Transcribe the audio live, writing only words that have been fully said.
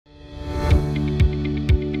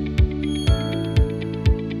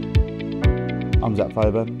I'm Zach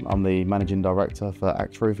Foban. I'm the Managing Director for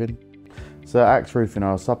Axe Roofing. So Axe Roofing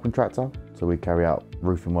are a subcontractor, so we carry out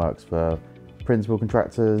roofing works for principal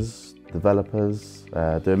contractors, developers,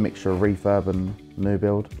 do a mixture of refurb and new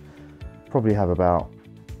build. Probably have about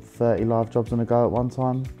 30 live jobs on the go at one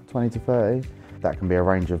time, 20 to 30. That can be a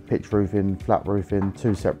range of pitch roofing, flat roofing,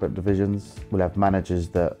 two separate divisions. We'll have managers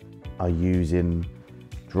that are using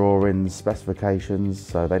drawings, specifications,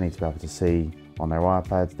 so they need to be able to see on their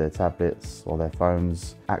iPads, their tablets or their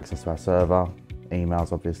phones, access to our server,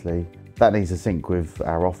 emails obviously. That needs to sync with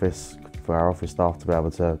our office, for our office staff to be able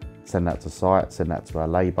to send that to site, send that to our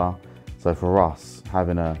labour. So for us,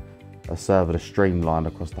 having a server that's streamlined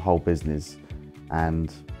across the whole business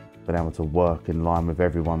and being able to work in line with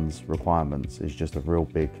everyone's requirements is just a real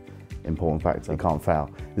big, important factor. It can't fail,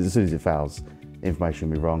 because as soon as it fails, information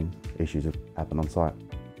will be wrong, issues will happen on site.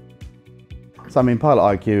 So I mean,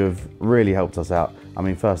 Pilot IQ have really helped us out. I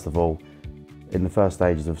mean, first of all, in the first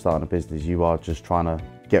stages of starting a business, you are just trying to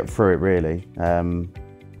get through it really.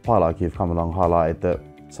 Pilot IQ have come along, highlighted that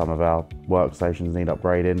some of our workstations need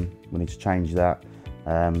upgrading. We need to change that.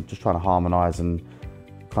 Just trying to harmonise and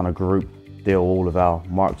kind of group deal all of our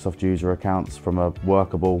Microsoft user accounts from a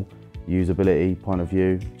workable usability point of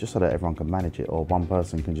view, just so that everyone can manage it, or one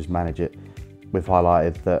person can just manage it. We've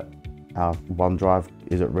highlighted that our OneDrive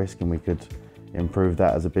is at risk and we could improve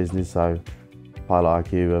that as a business, so Pilot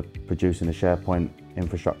IQ are producing a SharePoint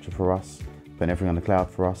infrastructure for us, putting everything on the cloud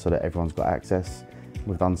for us so that everyone's got access.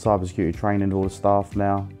 We've done cybersecurity training to all the staff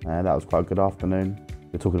now, and that was quite a good afternoon.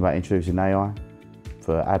 We're talking about introducing AI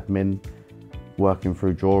for admin, working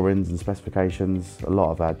through drawings and specifications. A lot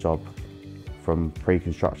of our job from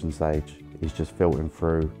pre-construction stage is just filtering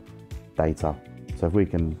through data. So if we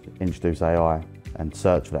can introduce AI and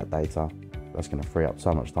search for that data, that's going to free up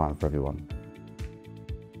so much time for everyone.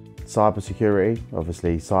 Cybersecurity,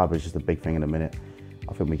 obviously cyber is just a big thing in a minute.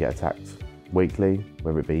 I think we get attacked weekly,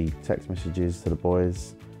 whether it be text messages to the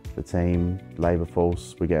boys, the team, labour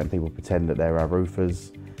force. We're getting people pretend that they're our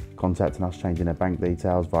roofers, contacting us, changing their bank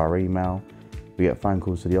details via email. We get phone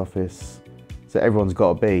calls to the office. So everyone's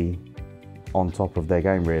got to be on top of their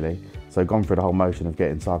game really. So gone through the whole motion of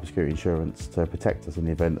getting cybersecurity insurance to protect us in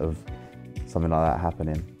the event of something like that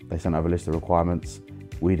happening. They sent over a list of requirements.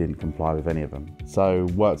 We didn't comply with any of them. So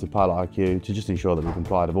worked with Pilot IQ to just ensure that we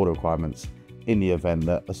complied with all the requirements in the event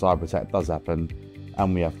that a cyber attack does happen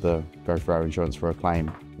and we have to go through our insurance for a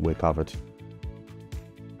claim, we're covered.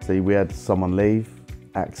 See, we had someone leave,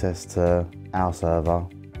 access to our server,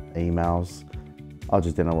 emails. I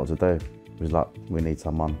just didn't know what to do. It was like, we need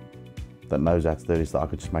someone that knows how to do this, that I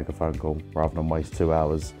could just make a phone call rather than waste 2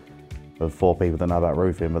 hours of 4 people that know about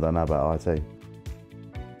roofing but don't know about IT.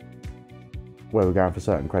 Where we're going for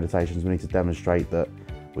certain accreditations, we need to demonstrate that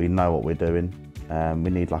we know what we're doing. We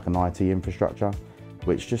need like an IT infrastructure,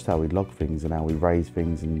 which is just how we log things and how we raise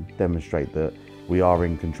things and demonstrate that we are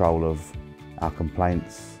in control of our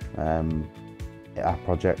complaints, our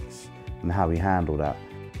projects and how we handle that.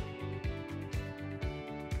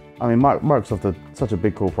 I mean, Microsoft are such a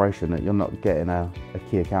big corporation that you're not getting a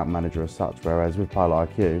key account manager as such, whereas with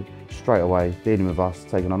Pilot IQ, straight away dealing with us,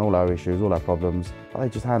 taking on all our issues, all our problems, they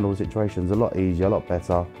just handle the situations a lot easier, a lot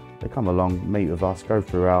better. They come along, meet with us, go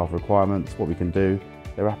through our requirements, what we can do.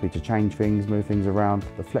 They're happy to change things, move things around.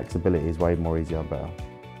 The flexibility is way more easier and better.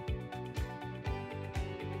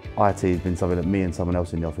 IT has been something that me and someone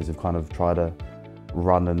else in the office have kind of tried to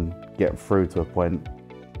run and get through to a point.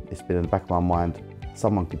 It's been in the back of my mind,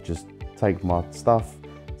 someone could just take my stuff,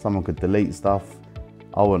 someone could delete stuff.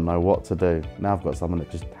 I wouldn't know what to do. Now I've got someone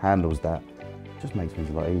that just handles that. It just makes things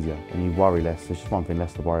a lot easier and you worry less. There's just one thing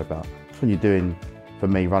less to worry about. When you're doing, for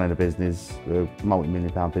me, running a business, a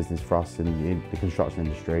multi-million-pound business for us in the construction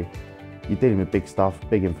industry, you're dealing with big stuff,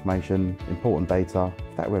 big information, important data.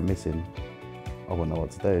 If that went missing, I wouldn't know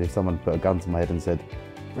what to do. If someone put a gun to my head and said,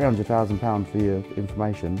 £300,000 for your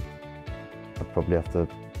information, I'd probably have to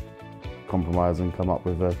compromise and come up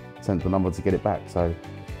with a sensible number to get it back. So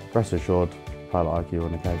rest assured, Pilot IQ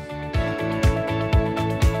on the case.